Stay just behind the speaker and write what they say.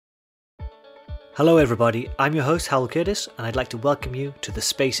Hello everybody, I'm your host Hywel Curtis and I'd like to welcome you to The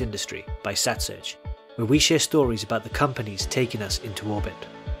Space Industry by satsearch, where we share stories about the companies taking us into orbit.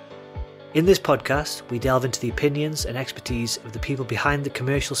 In this podcast, we delve into the opinions and expertise of the people behind the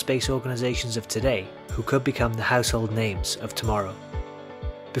commercial space organisations of today who could become the household names of tomorrow.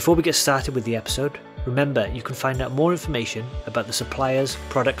 Before we get started with the episode, remember you can find out more information about the suppliers,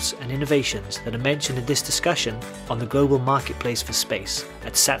 products and innovations that are mentioned in this discussion on the global marketplace for space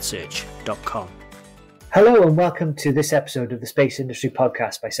at satsearch.com. Hello and welcome to this episode of the Space Industry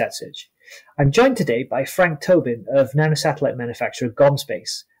Podcast by satsearch. I'm joined today by Frank Tobin of nanosatellite manufacturer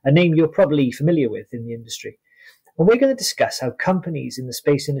GomSpace, a name you're probably familiar with in the industry. And we're going to discuss how companies in the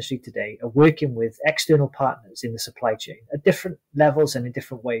space industry today are working with external partners in the supply chain at different levels and in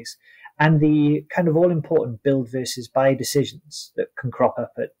different ways, and the kind of all-important build versus buy decisions that can crop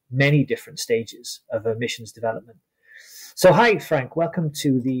up at many different stages of a mission's development. So hi, Frank. Welcome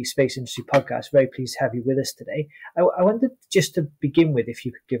to the Space Industry Podcast. Very pleased to have you with us today. I wanted just to begin with, if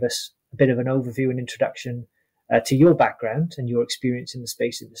you could give us a bit of an overview and introduction to your background and your experience in the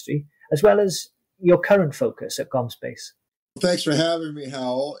space industry, as well as your current focus at GomSpace. Thanks for having me,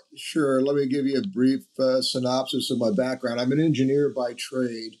 Hywel. Sure, let me give you a brief synopsis of my background. I'm an engineer by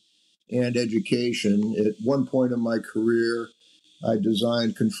trade and education. At one point in my career, I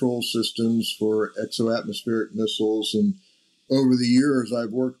designed control systems for exoatmospheric missiles, and over the years,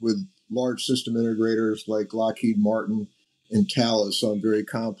 I've worked with large system integrators like Lockheed Martin and Thales on very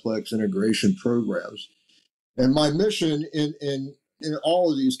complex integration programs. And my mission in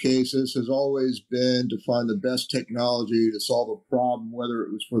all of these cases has always been to find the best technology to solve a problem, whether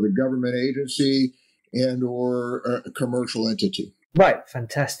it was for the government agency and or a commercial entity. Right,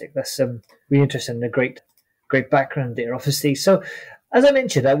 fantastic. That's really interesting and a great background there, obviously. So, as I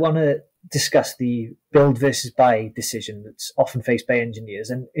mentioned, I want to discuss the build versus buy decision that's often faced by engineers,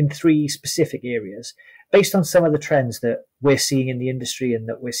 and in three specific areas, based on some of the trends that we're seeing in the industry and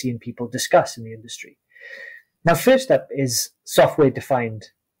that we're seeing people discuss in the industry. Now, first up is software-defined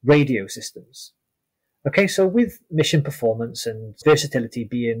radio systems. Okay, so with mission performance and versatility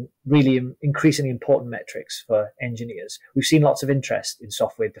being really increasingly important metrics for engineers, we've seen lots of interest in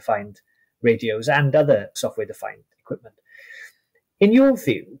software-defined radios and other software-defined equipment. In your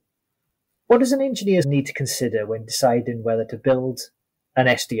view, what does an engineer need to consider when deciding whether to build an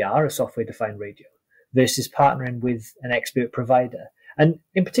SDR, a software-defined radio, versus partnering with an expert provider? And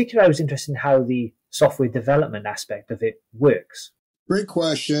in particular, I was interested in how the software development aspect of it works. Great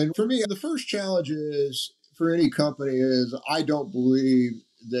question. For me, the first challenge is for any company is I don't believe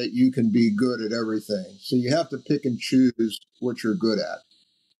that you can be good at everything. So you have to pick and choose what you're good at.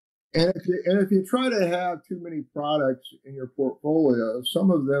 And if you try to have too many products in your portfolio,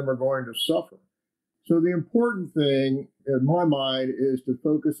 some of them are going to suffer. So the important thing in my mind is to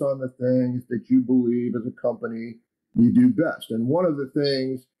focus on the things that you believe as a company you do best. And one of the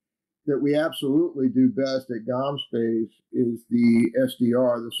things that we absolutely do best at GomSpace is the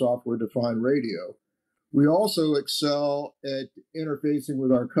SDR, the software-defined radio. We also excel at interfacing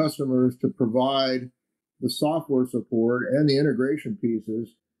with our customers to provide the software support and the integration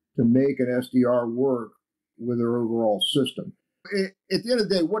pieces to make an SDR work with their overall system. At the end of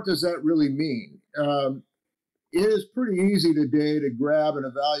the day, what does that really mean? It is pretty easy today to grab an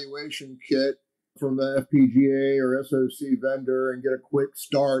evaluation kit from the FPGA or SoC vendor and get a quick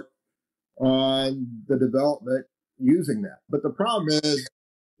start on the development using that. But the problem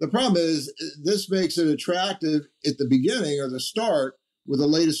is this makes it attractive at the beginning or the start with the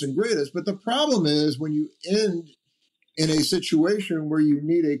latest and greatest. But the problem is when you end in a situation where you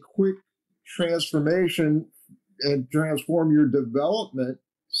need a quick transformation and transform your development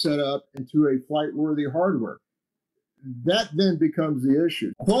setup into a flight-worthy hardware. That then becomes the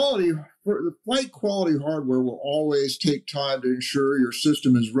issue. The flight quality hardware will always take time to ensure your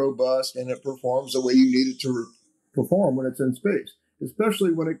system is robust and it performs the way you need it to perform when it's in space,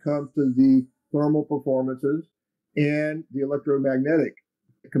 especially when it comes to the thermal performances and the electromagnetic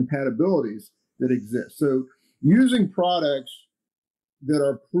compatibilities that exist. So using products that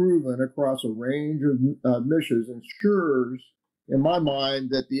are proven across a range of missions ensures, in my mind,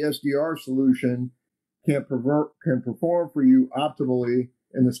 that the SDR solution can perform for you optimally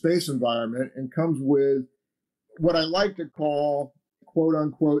in the space environment and comes with what I like to call, quote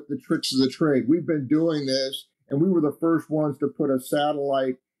unquote, the tricks of the trade. We've been doing this, and we were the first ones to put a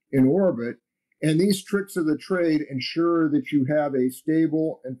satellite in orbit. And these tricks of the trade ensure that you have a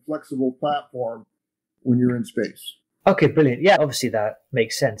stable and flexible platform when you're in space. Okay, brilliant. Yeah, obviously that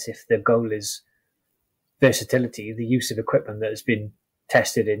makes sense. If the goal is versatility, the use of equipment that has been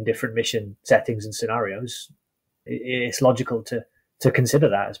tested in different mission settings and scenarios, it's logical to consider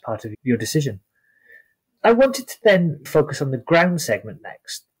that as part of your decision. I wanted to then focus on the ground segment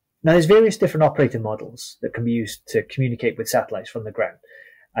next. Now, there's various different operating models that can be used to communicate with satellites from the ground.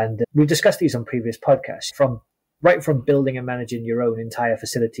 And we've discussed these on previous podcasts, right from building and managing your own entire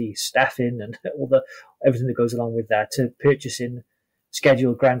facility, staffing and everything that goes along with that, to purchasing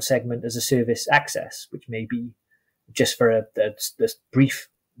scheduled ground segment as a service access, which may be just for a brief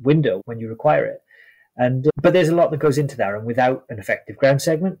window when you require it. But there's a lot that goes into that. And without an effective ground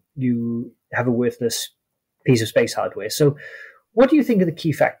segment, you have a worthless piece of space hardware. So what do you think are the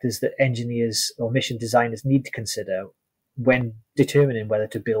key factors that engineers or mission designers need to consider when determining whether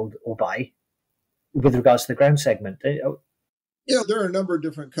to build or buy with regards to the ground segment? Yeah, there are a number of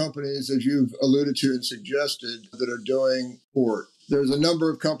different companies, as you've alluded to and suggested, that are doing port. There's a number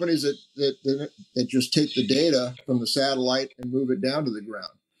of companies that just take the data from the satellite and move it down to the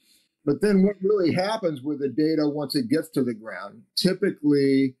ground. But then what really happens with the data once it gets to the ground?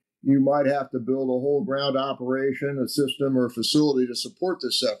 Typically, you might have to build a whole ground operation, a system, or a facility to support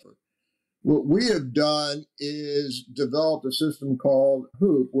this effort. What we have done is developed a system called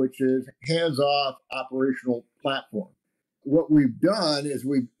HOOP, which is hands-off operational platform. What we've done is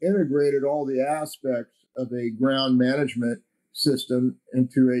we've integrated all the aspects of a ground management system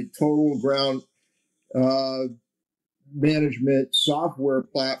into a total ground management software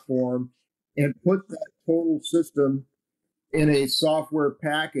platform and put that total system in a software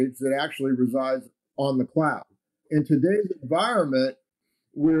package that actually resides on the cloud. In today's environment,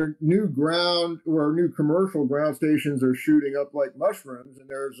 where new commercial ground stations are shooting up like mushrooms, and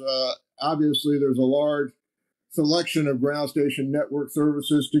there's obviously a large selection of ground station network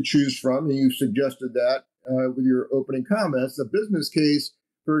services to choose from, and you suggested that with your opening comments. The business case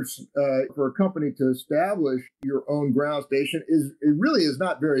for a company to establish your own ground station really is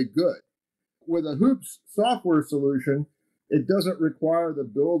not very good. With a Hoops software solution, it doesn't require the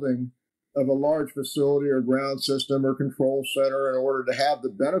building of a large facility or ground system or control center in order to have the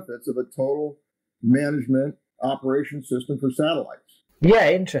benefits of a total management operation system for satellites. Yeah,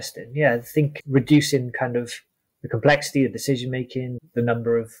 interesting. Yeah, I think reducing kind of the complexity of decision making, the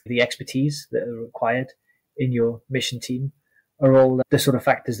number of the expertise that are required in your mission team are all the sort of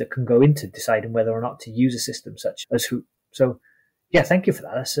factors that can go into deciding whether or not to use a system such as Hoop. So, yeah, thank you for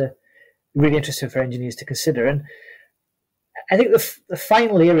that. That's really interesting for engineers to consider. And I think the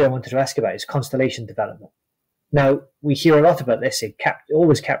final area I wanted to ask about is constellation development. Now, we hear a lot about this. It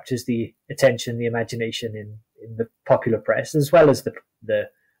always captures the attention, the imagination in the popular press, as well as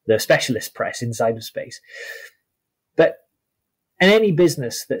the specialist press inside of space. But any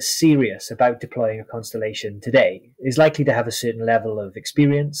business that's serious about deploying a constellation today is likely to have a certain level of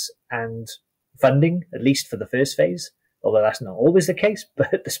experience and funding, at least for the first phase, although that's not always the case, but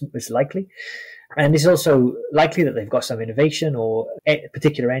it's likely. And it's also likely that they've got some innovation or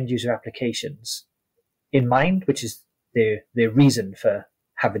particular end user applications in mind, which is their reason for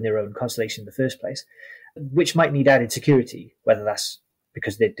having their own constellation in the first place, which might need added security, whether that's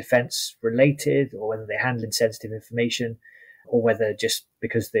because they're defense related or whether they're handling sensitive information or whether just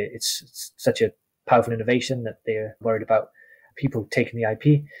because it's such a powerful innovation that they're worried about people taking the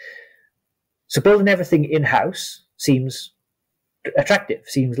IP. So building everything in-house seems attractive,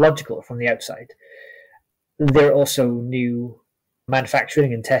 seems logical from the outside. There are also new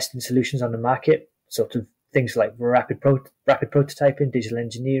manufacturing and testing solutions on the market, sort of things like rapid prototyping, digital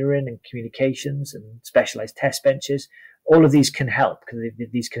engineering and communications and specialized test benches. All of these can help because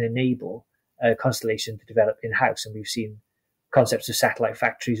these can enable a constellation to develop in-house. And we've seen concepts of satellite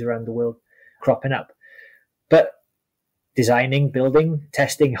factories around the world cropping up. But designing, building,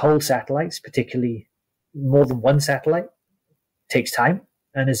 testing whole satellites, particularly more than one satellite, takes time.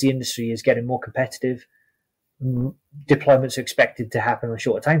 And as the industry is getting more competitive, deployments are expected to happen on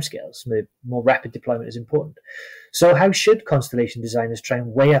shorter timescales. More rapid deployment is important. So how should constellation designers try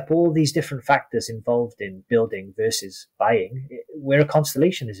and weigh up all these different factors involved in building versus buying, where a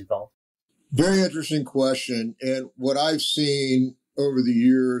constellation is involved? Very interesting question. And what I've seen over the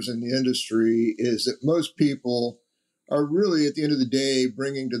years in the industry is that most people are really, at the end of the day,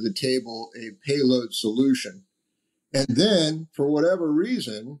 bringing to the table a payload solution. And then, for whatever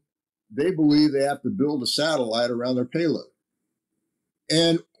reason, they believe they have to build a satellite around their payload.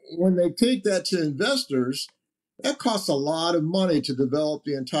 And when they take that to investors, that costs a lot of money to develop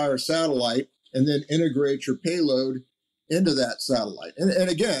the entire satellite and then integrate your payload into that satellite. And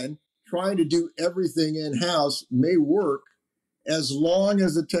again, trying to do everything in-house may work as long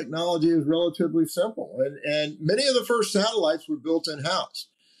as the technology is relatively simple. And many of the first satellites were built in-house.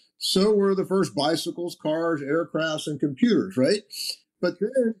 So were the first bicycles, cars, aircrafts, and computers, right? But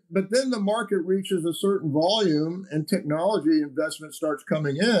then the market reaches a certain volume and technology investment starts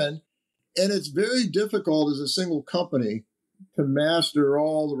coming in, And it's very difficult as a single company to master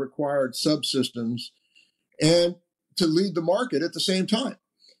all the required subsystems and to lead the market at the same time.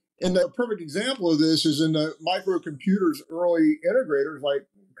 And the perfect example of this is in the microcomputers, early integrators like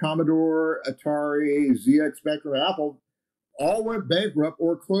Commodore, Atari, ZX Spectrum, Apple, all went bankrupt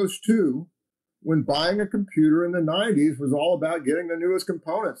or close to when buying a computer in the 90s was all about getting the newest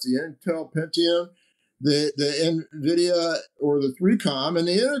components, the Intel Pentium, the NVIDIA or the 3Com. And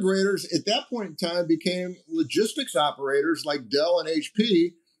the integrators at that point in time became logistics operators like Dell and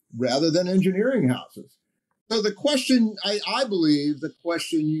HP rather than engineering houses. So the question, I believe, the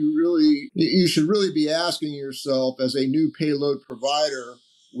question you should really be asking yourself as a new payload provider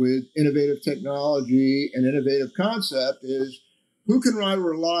with innovative technology and innovative concept is, who can I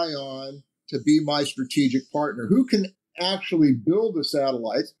rely on to be my strategic partner? Who can actually build the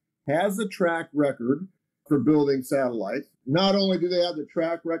satellites, has the track record for building satellites? Not only do they have the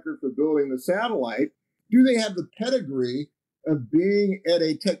track record for building the satellite, do they have the pedigree of being at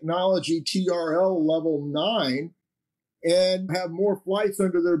a technology TRL level 9 and have more flights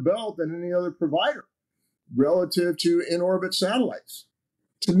under their belt than any other provider relative to in-orbit satellites?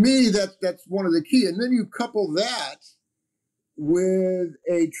 To me, that's one of the key. And then you couple that with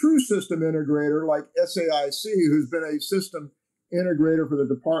a true system integrator like SAIC, who's been a system integrator for the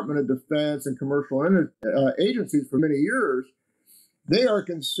Department of Defense and commercial agencies for many years. They are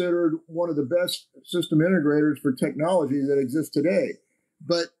considered one of the best system integrators for technology that exists today.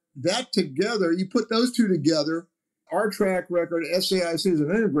 But that together, you put those two together, our track record, SAIC as an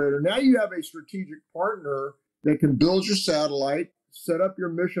integrator, now you have a strategic partner that can build your satellite, set up your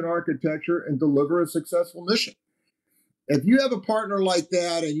mission architecture, and deliver a successful mission. If you have a partner like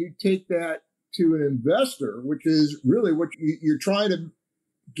that and you take that to an investor, which is really what you're trying to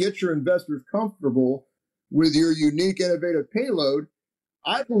get your investors comfortable with your unique, innovative payload,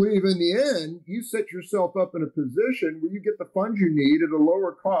 I believe in the end, you set yourself up in a position where you get the funds you need at a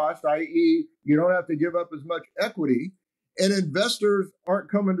lower cost, i.e., you don't have to give up as much equity. And investors aren't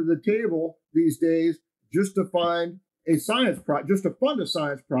coming to the table these days just to find a just to fund a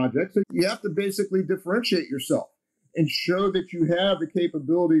science project. So you have to basically differentiate yourself and show that you have the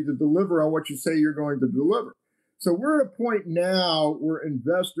capability to deliver on what you say you're going to deliver. So we're at a point now where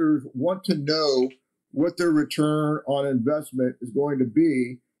investors want to know what their return on investment is going to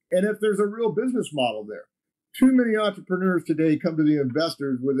be, and if there's a real business model there. Too many entrepreneurs today come to the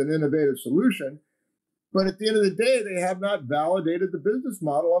investors with an innovative solution, but at the end of the day, they have not validated the business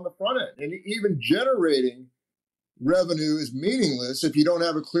model on the front end. And even generating revenue is meaningless if you don't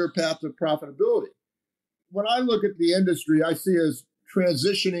have a clear path to profitability. When I look at the industry, I see us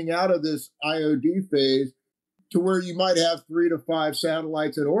transitioning out of this IOD phase to where you might have 3 to 5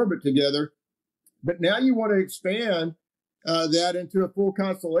 satellites in orbit together. But now you want to expand that into a full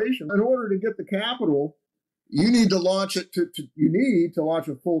constellation. In order to get the capital, you need to launch it. You need to launch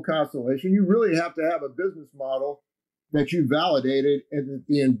a full constellation. You really have to have a business model that you validated and that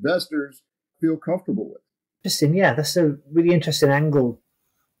the investors feel comfortable with. Interesting. Yeah, that's a really interesting angle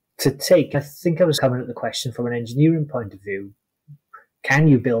to take. I think I was coming at the question from an engineering point of view. Can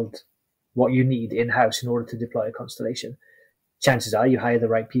you build what you need in-house in order to deploy a constellation? Chances are you hire the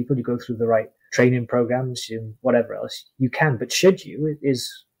right people, you go through the right training programs and whatever else you can. But should you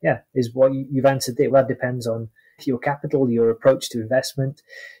is what you've answered there. Well, that depends on your capital, your approach to investment,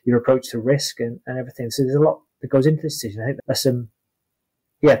 your approach to risk and everything. So there's a lot that goes into this decision. I think that's some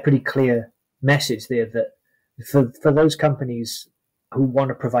pretty clear message there that for those companies who want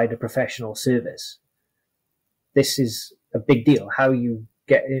to provide a professional service, this is a big deal. How you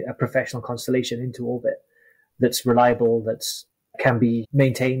get a professional constellation into orbit that's reliable, that's can be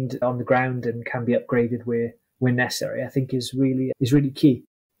maintained on the ground and can be upgraded where necessary, I think is really key.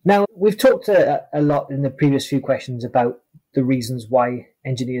 Now, we've talked a lot in the previous few questions about the reasons why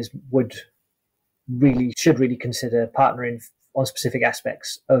engineers should really consider partnering on specific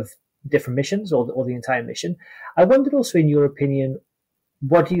aspects of different missions or the entire mission. I wondered also, in your opinion,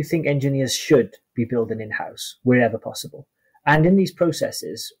 what do you think engineers should be building in-house wherever possible? And in these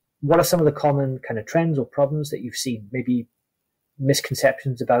processes, what are some of the common kind of trends or problems that you've seen? Maybe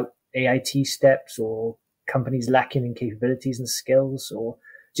misconceptions about AIT steps or companies lacking in capabilities and skills, or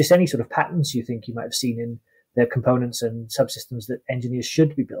just any sort of patterns you think you might have seen in the components and subsystems that engineers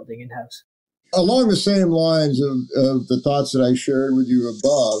should be building in-house? Along the same lines of the thoughts that I shared with you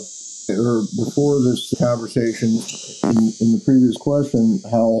above, or before this conversation in the previous question,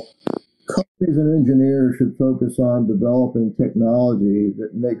 how companies and engineers should focus on developing technology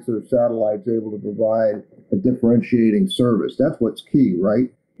that makes their satellites able to provide a differentiating service. That's what's key, right?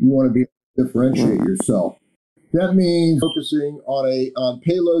 You want to be able to differentiate yourself. That means focusing on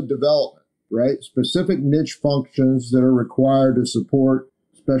payload development. right? Specific niche functions that are required to support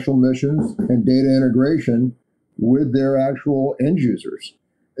special missions and data integration with their actual end users.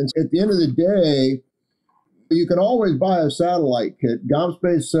 And at the end of the day, you can always buy a satellite kit.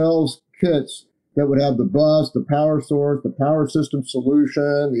 GomSpace sells kits that would have the bus, the power source, the power system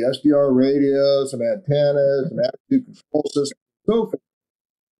solution, the SDR radio, some antennas, some attitude control system, and so forth.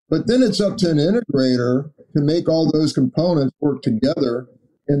 But then it's up to an integrator to make all those components work together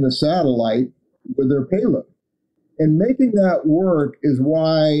in the satellite with their payload. And making that work is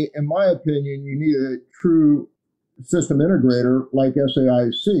why, in my opinion, you need a true system integrator like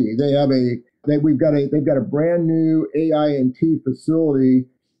SAIC. They've got a brand new AI&T facility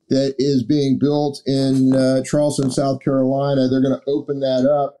that is being built in Charleston, South Carolina. They're going to open that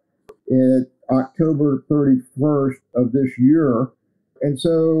up in October 31st of this year. And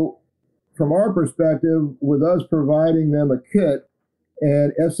so from our perspective, with us providing them a kit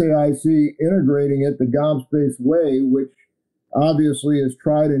and SAIC integrating it the GomSpace way, which obviously is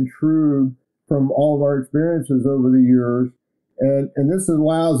tried and true from all of our experiences over the years, and this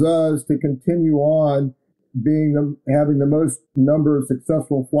allows us to continue on having the most number of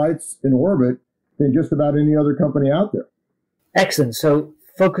successful flights in orbit than just about any other company out there. Excellent. So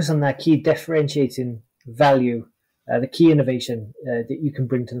focus on that key differentiating value, the key innovation that you can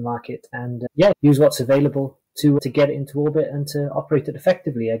bring to the market, and use what's available to get it into orbit and to operate it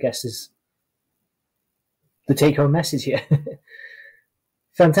effectively, I guess, is the take-home message here.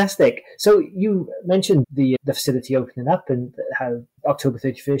 Fantastic. So you mentioned the facility opening up and how October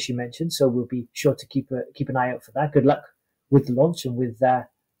 31st you mentioned, so we'll be sure to keep an eye out for that. Good luck with the launch and with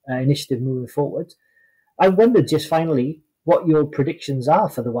that initiative moving forward. I wondered just finally what your predictions are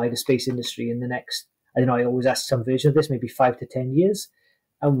for the wider space industry in the next, I always ask some version of this, maybe 5 to 10 years.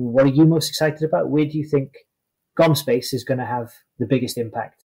 And what are you most excited about? Where do you think GomSpace is going to have the biggest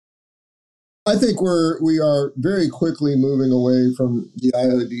impact? I think we are very quickly moving away from the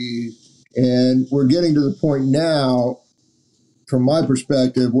IOD, and we're getting to the point now, from my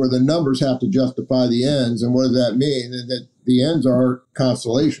perspective, where the numbers have to justify the ends. And what does that mean? And that the ends are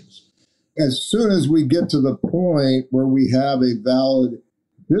constellations. As soon as we get to the point where we have a valid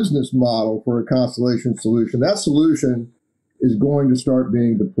business model for a constellation solution, that solution is going to start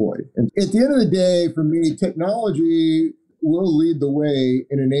being deployed. And at the end of the day, for me, technology will lead the way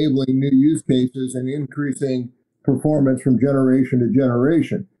in enabling new use cases and increasing performance from generation to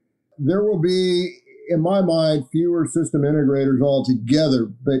generation. There will be, in my mind, fewer system integrators altogether,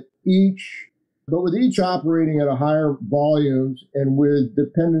 but with each operating at a higher volumes and with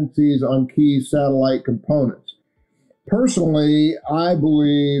dependencies on key satellite components. Personally, I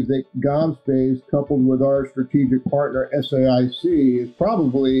believe that GomSpace, coupled with our strategic partner SAIC, is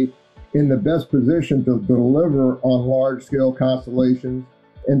probably in the best position to deliver on large-scale constellations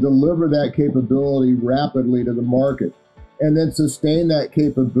and deliver that capability rapidly to the market, and then sustain that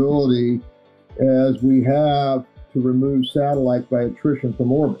capability as we have to remove satellites by attrition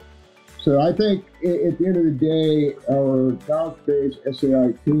from orbit. So I think at the end of the day, our GomSpace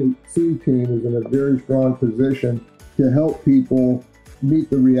SAIC team is in a very strong position to help people meet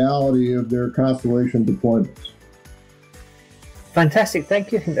the reality of their constellation deployments. Fantastic.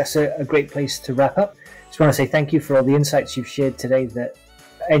 Thank you. I think that's a great place to wrap up. Just want to say thank you for all the insights you've shared today that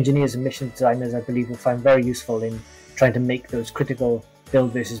engineers and mission designers, I believe, will find very useful in trying to make those critical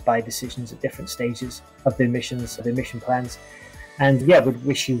build versus buy decisions at different stages of their missions, their mission plans. And would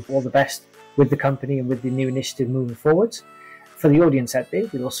wish you all the best with the company and with the new initiative moving forwards. For the audience out there,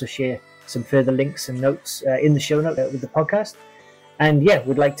 we'll also share some further links and notes in the show note with the podcast. And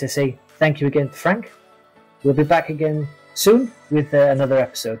we'd like to say thank you again to Frank. We'll be back again soon with another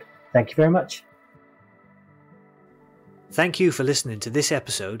episode. Thank you very much. Thank you for listening to this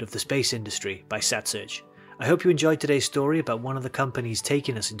episode of The Space Industry by satsearch. I hope you enjoyed today's story about one of the companies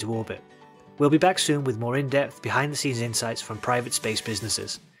taking us into orbit. We'll be back soon with more in-depth, behind-the-scenes insights from private space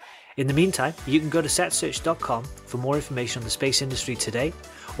businesses. In the meantime, you can go to satsearch.com for more information on the space industry today,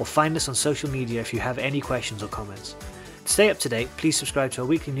 or find us on social media if you have any questions or comments. To stay up to date, please subscribe to our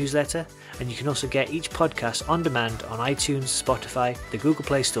weekly newsletter, and you can also get each podcast on demand on iTunes, Spotify, the Google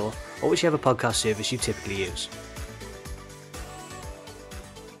Play Store, or whichever podcast service you typically use.